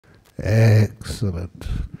Excellent.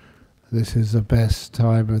 This is the best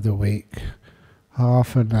time of the week.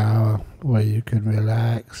 Half an hour where you can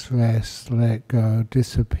relax, rest, let go,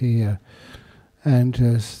 disappear, and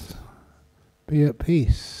just be at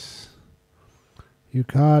peace. You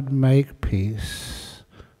can't make peace.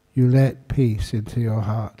 You let peace into your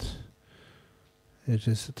heart. It's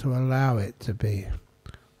just to allow it to be.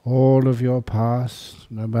 All of your past,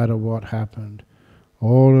 no matter what happened.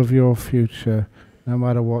 All of your future, no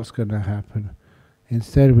matter what's going to happen.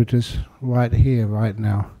 Instead, we're just right here, right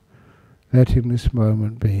now, letting this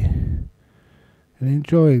moment be, and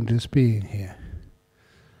enjoying just being here.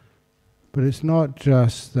 But it's not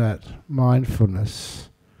just that mindfulness,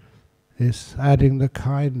 it's adding the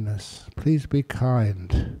kindness. Please be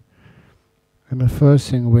kind. And the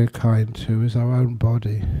first thing we're kind to is our own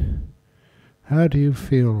body. How do you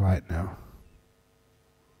feel right now?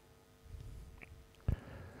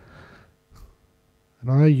 And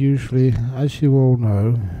I usually, as you all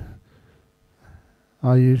know,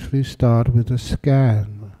 I usually start with a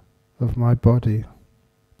scan of my body,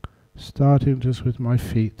 starting just with my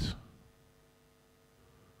feet.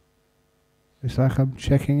 It's like I'm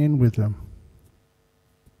checking in with them.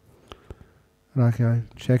 Like I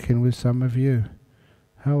check in with some of you.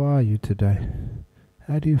 How are you today?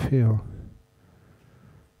 How do you feel?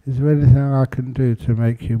 Is there anything I can do to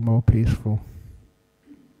make you more peaceful,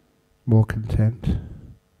 more content?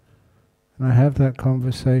 And I have that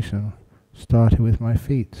conversation, starting with my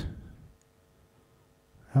feet.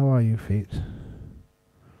 How are you, feet?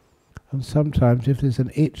 And sometimes if there's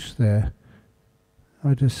an itch there,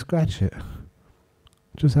 I just scratch it,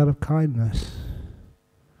 just out of kindness.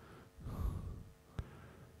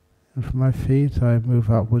 And from my feet I move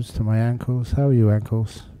upwards to my ankles. How are you,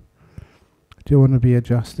 ankles? Do you want to be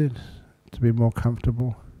adjusted, to be more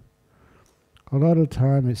comfortable? A lot of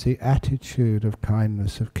time it's the attitude of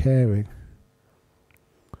kindness, of caring.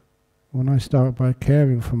 When I start by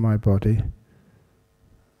caring for my body,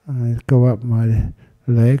 I go up my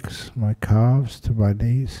legs, my calves to my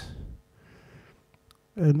knees.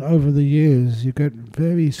 And over the years you get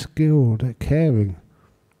very skilled at caring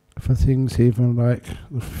for things even like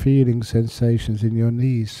the feeling sensations in your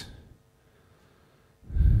knees.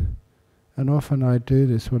 And often I do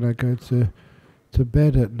this when I go to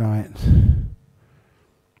bed at night.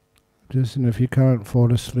 Just, if you can't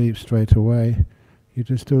fall asleep straight away, you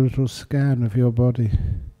just do a little scan of your body,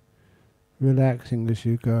 relaxing as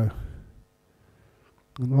you go.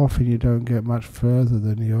 And often you don't get much further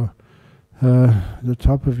than your the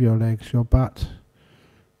top of your legs, your butt.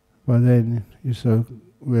 By then you're so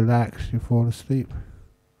relaxed you fall asleep.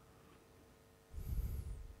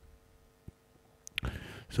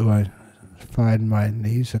 So I find my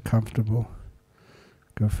knees are comfortable.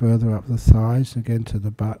 Go further up the thighs, again to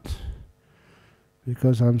the butt.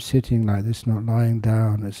 Because I'm sitting like this, not lying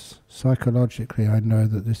down, it's psychologically I know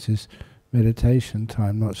that this is meditation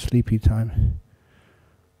time, not sleepy time.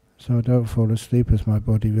 So I don't fall asleep as my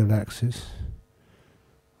body relaxes.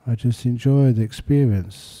 I just enjoy the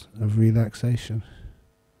experience of relaxation.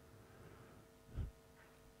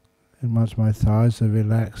 And once my thighs are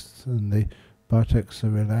relaxed and the buttocks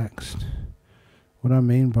are relaxed, what I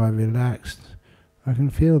mean by relaxed, I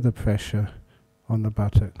can feel the pressure on the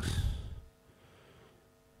buttocks.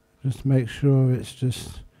 Just make sure it's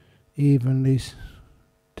just evenly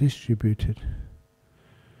distributed.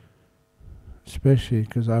 Especially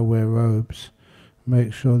because I wear robes,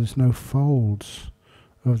 make sure there's no folds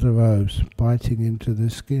of the robes biting into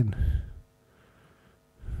the skin.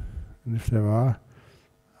 And if there are,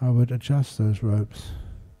 I would adjust those robes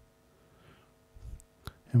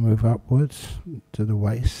and move upwards to the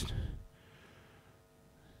waist.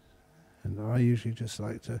 And I usually just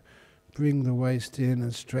like to bring the waist in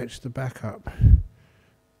and stretch the back up.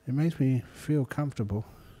 It makes me feel comfortable.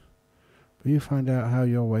 But you find out how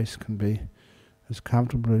your waist can be as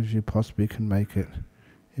comfortable as you possibly can make it.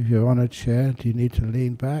 If you're on a chair, do you need to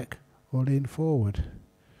lean back or lean forward?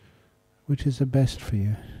 Which is the best for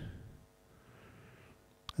you?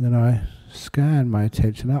 And then I scan my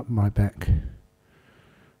attention up my back.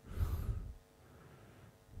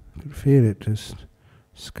 You can feel it just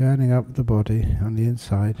scanning up the body on the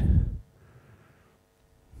inside.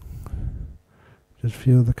 Just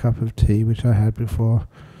feel the cup of tea which I had before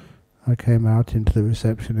I came out into the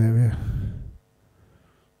reception area.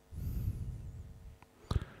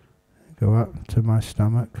 Go up to my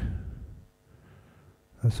stomach.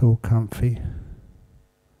 That's all comfy.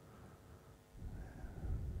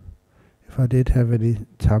 If I did have any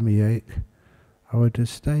tummy ache, I would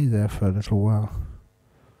just stay there for a little while.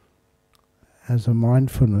 As the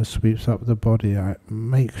mindfulness sweeps up the body, I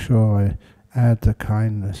make sure I add the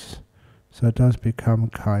kindness. So it does become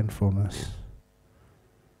kindfulness.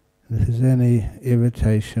 If there's any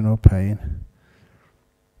irritation or pain,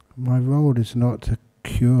 my role is not to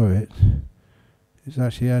cure it, it's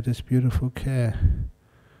actually add this beautiful care.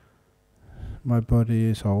 My body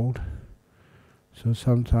is old, so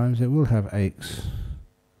sometimes it will have aches.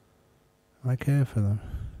 I care for them.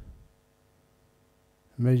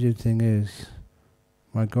 The amazing thing is,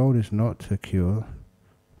 my goal is not to cure,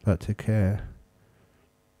 but to care.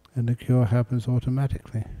 And the cure happens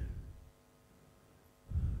automatically.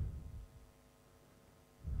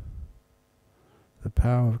 The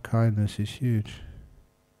power of kindness is huge.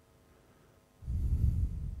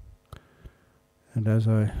 And as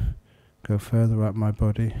I go further up my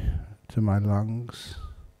body to my lungs,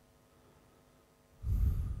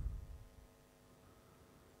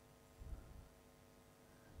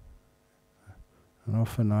 and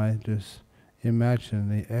often I just imagine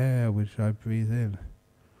the air which I breathe in.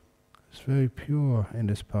 It's very pure in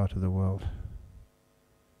this part of the world.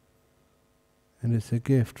 And it's a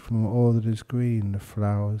gift from all that is green, the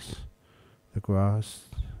flowers, the grass,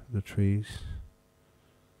 the trees.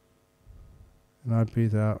 And I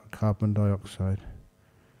breathe out carbon dioxide,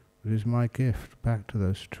 which is my gift back to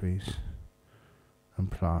those trees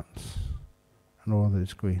and plants and all that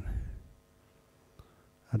is green.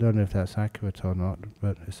 I don't know if that's accurate or not,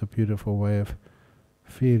 but it's a beautiful way of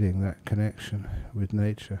feeling that connection with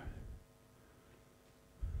nature.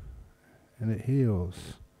 And it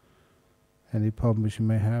heals any problems you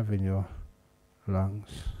may have in your lungs.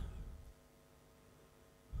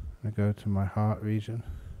 I go to my heart region.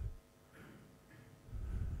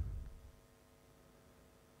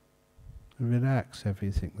 And relax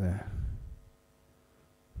everything there,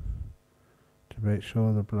 to make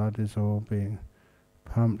sure the blood is all being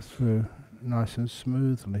pumped through nice and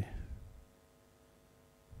smoothly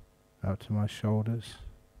out to my shoulders.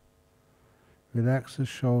 Relax the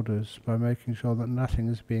shoulders by making sure that nothing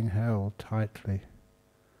is being held tightly.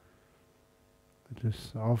 I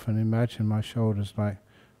just often imagine my shoulders like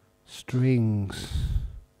strings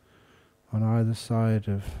on either side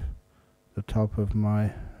of the top of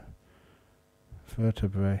my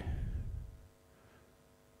vertebrae,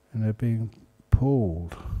 and they're being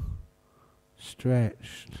pulled,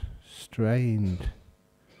 stretched, strained.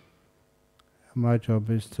 And my job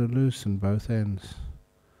is to loosen both ends,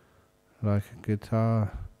 like a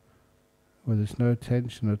guitar where there's no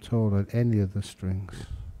tension at all on any of the strings.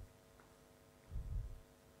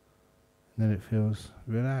 And then it feels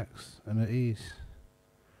relaxed and at ease.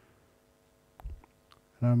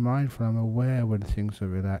 And I'm mindful, I'm aware when things are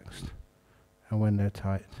relaxed and when they're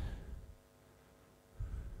tight.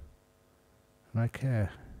 And I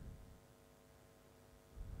care.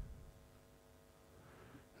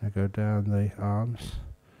 I go down the arms,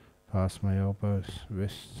 past my elbows,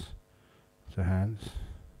 wrists, to hands.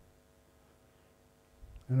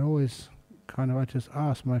 And always I just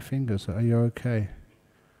ask my fingers, are you okay?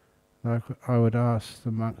 Like I would ask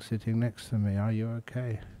the monk sitting next to me, are you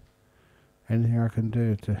okay? Anything I can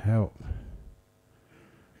do to help?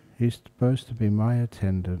 He's supposed to be my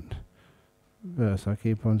attendant. But as I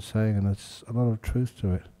keep on saying, and there's a lot of truth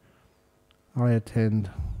to it, I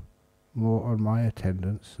attend more on my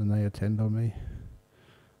attendants than they attend on me.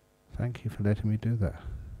 Thank you for letting me do that.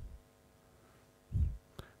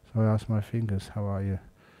 So I ask my fingers, how are you?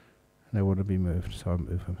 And they want to be moved, so I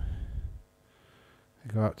move them.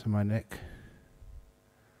 I go up to my neck.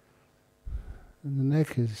 And the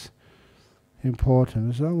neck is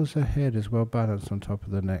important. As long as the head is well balanced on top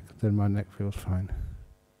of the neck, then my neck feels fine.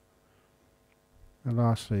 And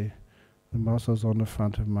lastly, the muscles on the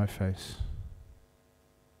front of my face.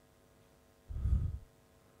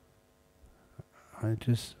 I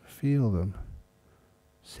just feel them,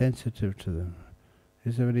 sensitive to them.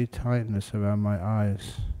 Is there any tightness around my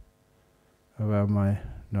eyes, around my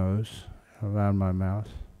nose, around my mouth?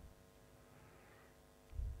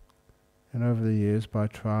 And over the years, by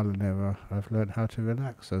trial and error, I've learned how to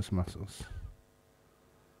relax those muscles.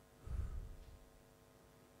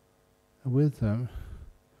 And with them,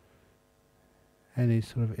 any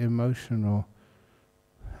sort of emotional,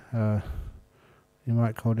 you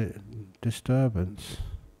might call it disturbance,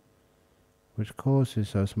 which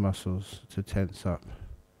causes those muscles to tense up,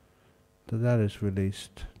 that is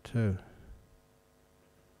released too.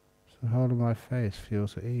 So the whole of my face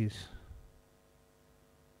feels at ease.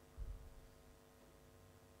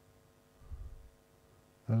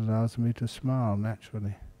 That allows me to smile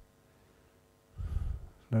naturally.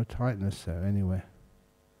 There's no tightness there anywhere.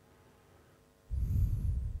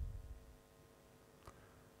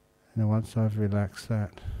 And once I've relaxed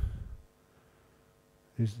that,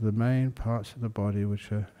 these are the main parts of the body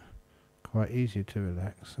which are quite easy to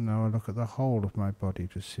relax. And now I look at the whole of my body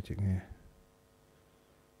just sitting here.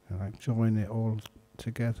 And I join it all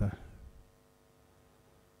together.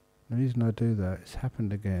 The reason I do that, it's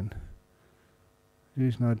happened again. The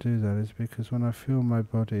reason I do that is because when I feel my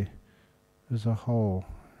body as a whole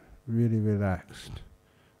really relaxed,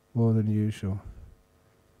 more than usual,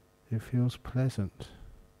 it feels pleasant.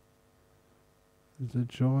 There's a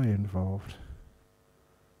joy involved.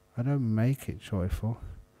 I don't make it joyful,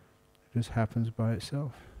 it just happens by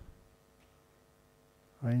itself.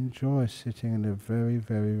 I enjoy sitting in a very,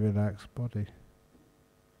 very relaxed body.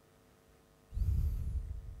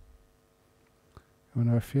 When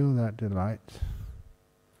I feel that delight,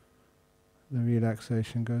 the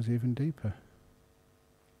relaxation goes even deeper.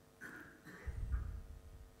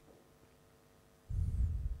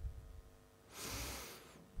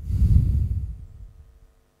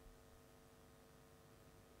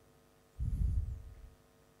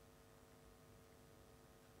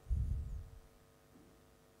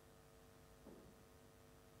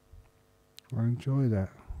 I enjoy that.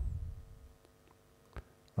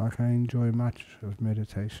 Like I enjoy much of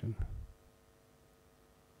meditation.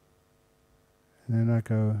 And then I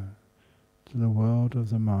go to the world of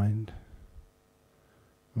the mind.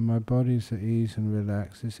 When my body's at ease and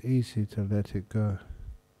relaxed, it's easy to let it go.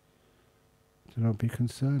 To not be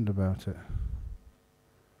concerned about it.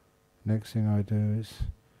 Next thing I do is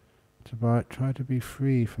to try to be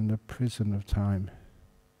free from the prison of time.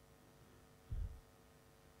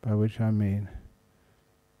 By which I mean,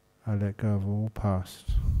 I let go of all past,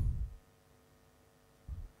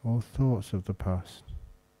 all thoughts of the past,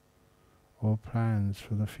 all plans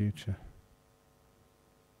for the future.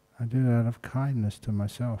 I do that out of kindness to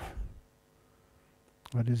myself.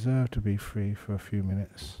 I deserve to be free for a few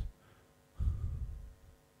minutes,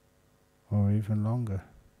 or even longer.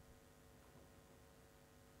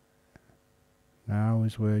 Now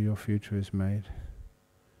is where your future is made.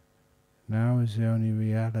 Now is the only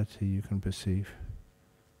reality you can perceive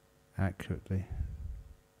accurately.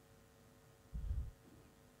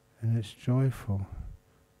 And it's joyful,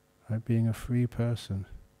 like being a free person,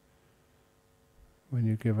 when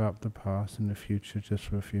you give up the past and the future just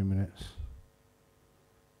for a few minutes.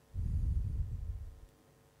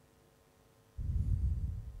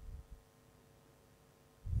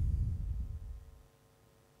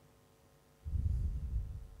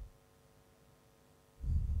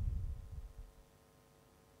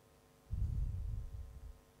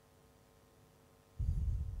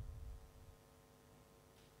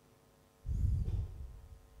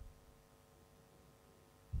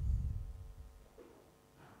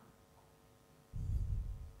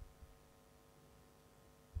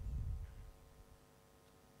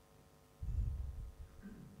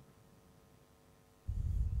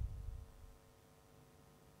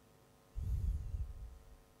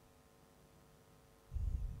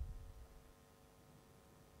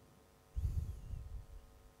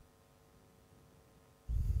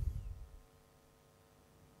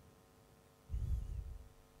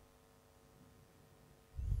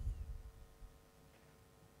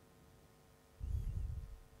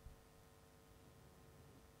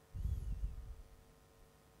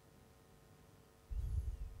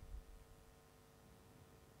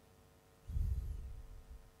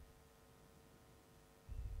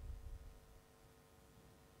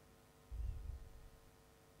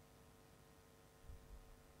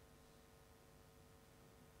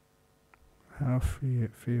 How free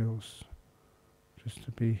it feels just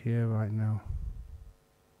to be here right now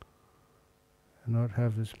and not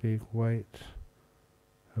have this big weight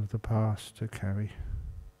of the past to carry.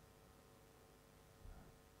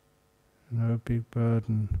 No big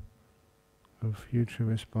burden of future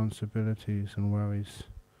responsibilities and worries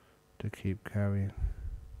to keep carrying.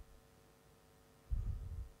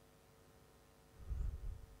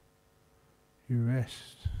 You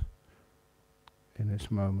rest in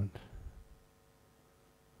this moment.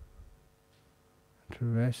 To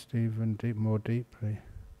rest even more deeply,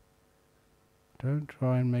 don't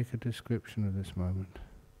try and make a description of this moment.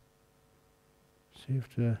 See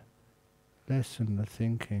if to lessen the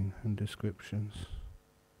thinking and descriptions.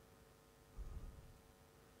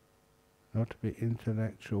 Not to be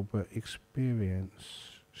intellectual, but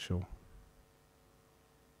experiential.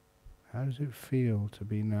 How does it feel to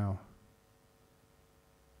be now?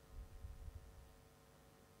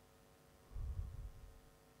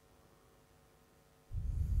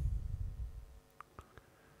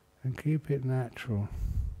 And keep it natural.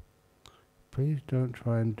 Please don't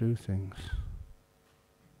try and do things.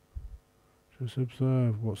 Just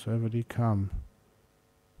observe what's already come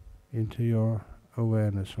into your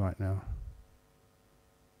awareness right now.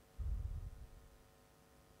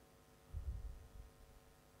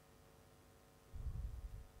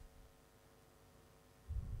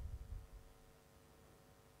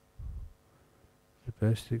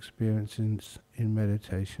 Best experiences in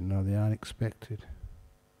meditation are the unexpected.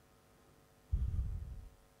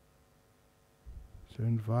 So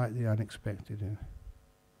invite the unexpected in.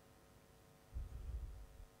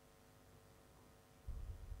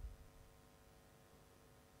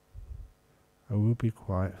 I will be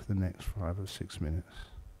quiet for the next 5 or 6 minutes.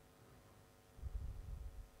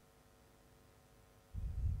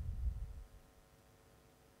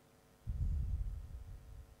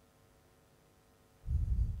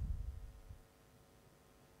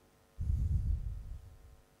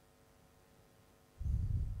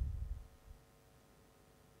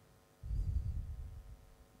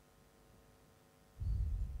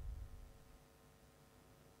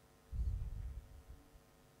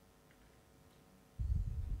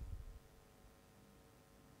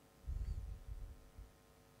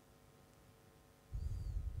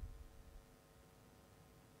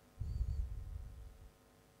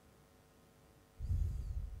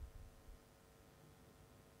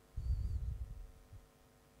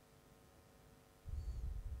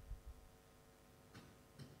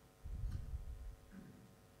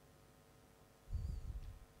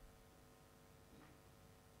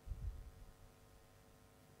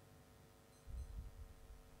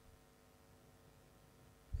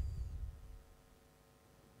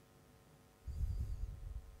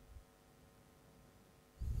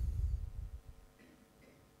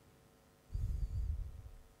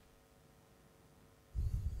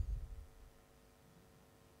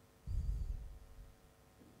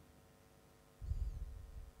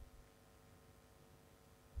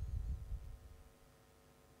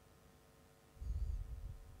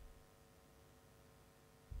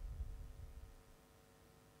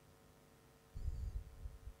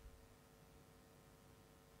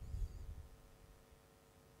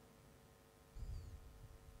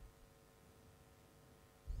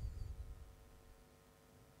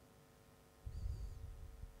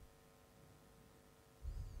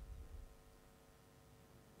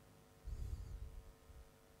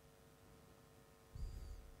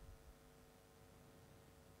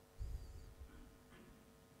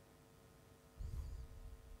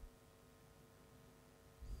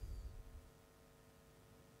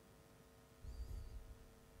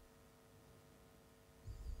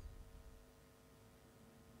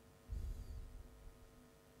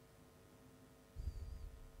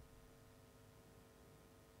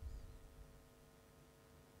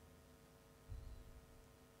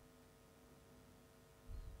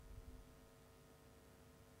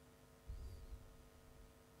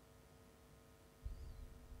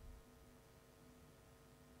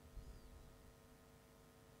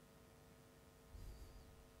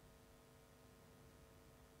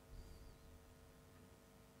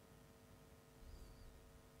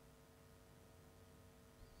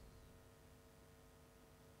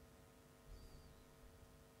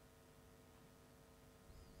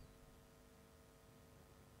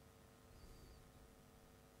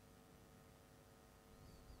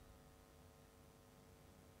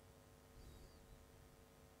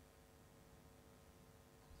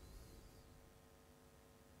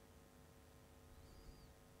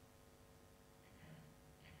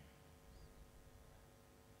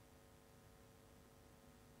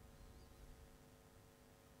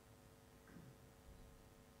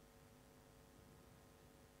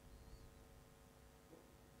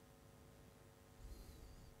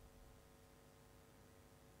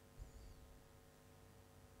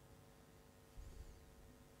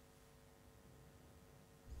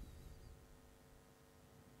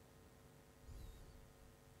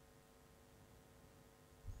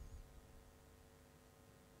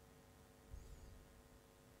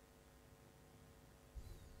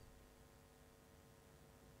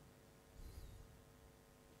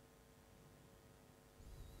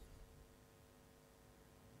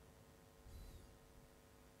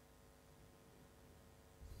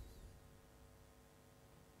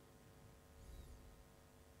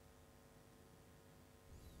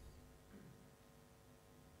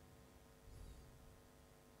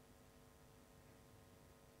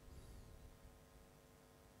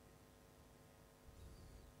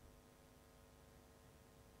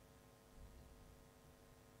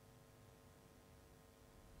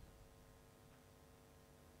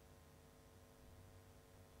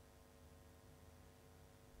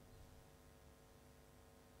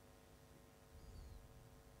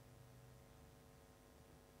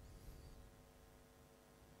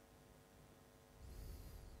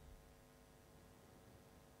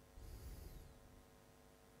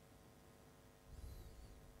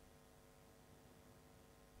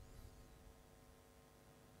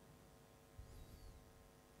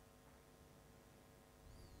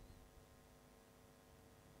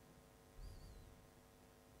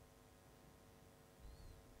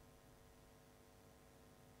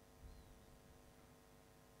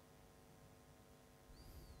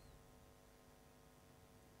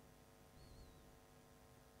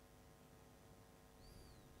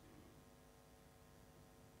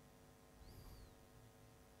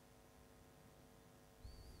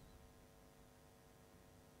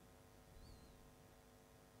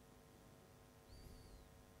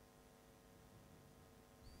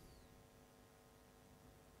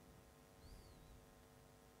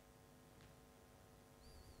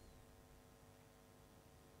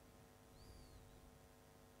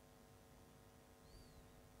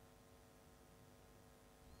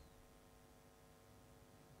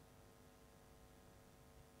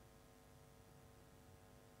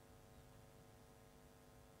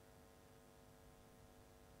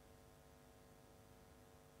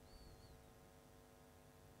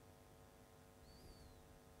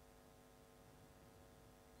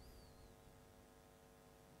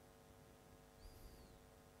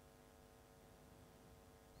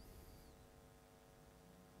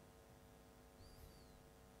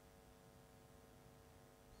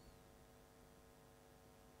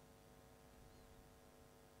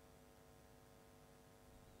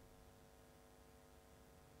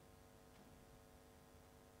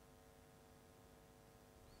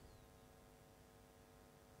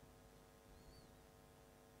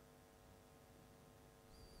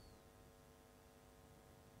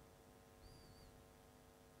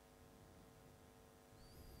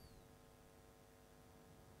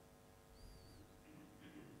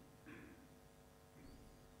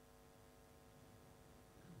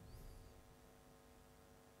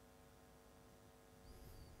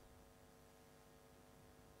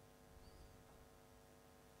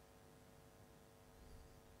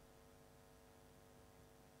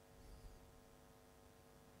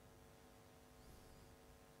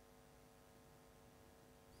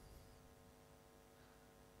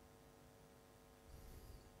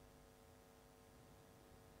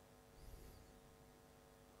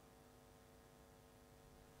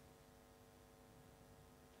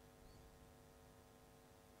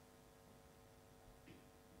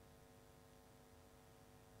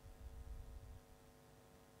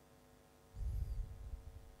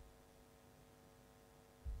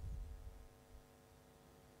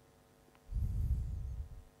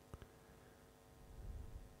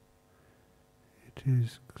 It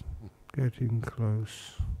is getting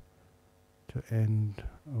close to end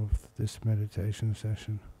of this meditation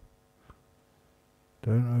session.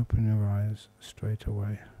 Don't open your eyes straight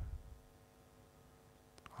away.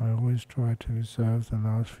 I always try to reserve the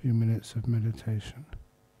last few minutes of meditation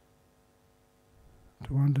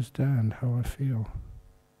to understand how I feel.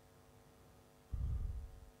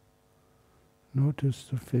 Not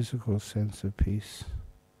just the physical sense of peace,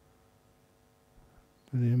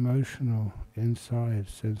 but the emotional, inside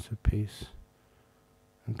sense of peace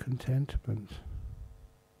and contentment.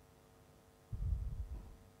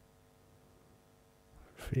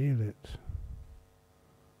 Feel it.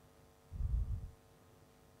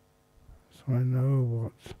 So I know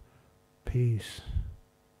what peace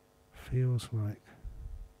feels like.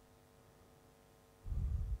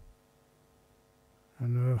 I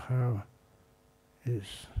know how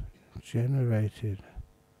it's generated,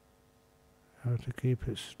 how to keep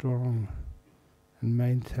it strong and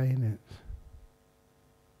maintain it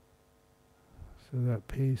so that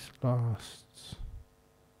peace lasts.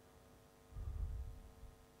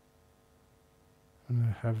 When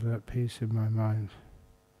I have that peace in my mind,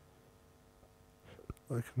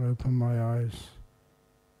 I can open my eyes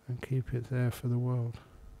and keep it there for the world.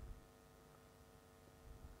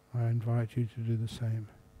 I invite you to do the same.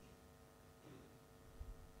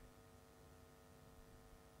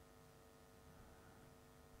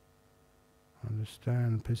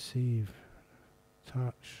 Understand, perceive,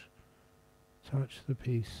 touch the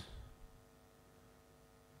peace.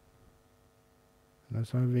 And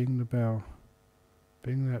as I ring the bell,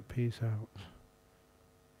 bring that peace out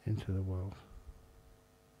into the world.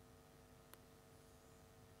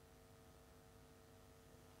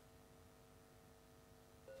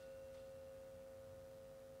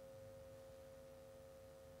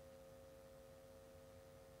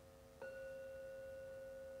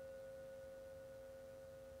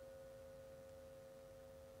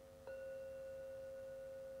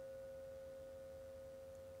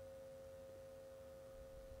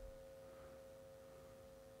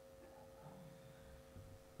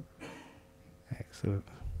 Excellent.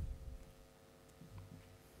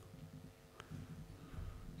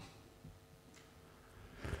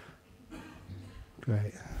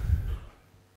 Great.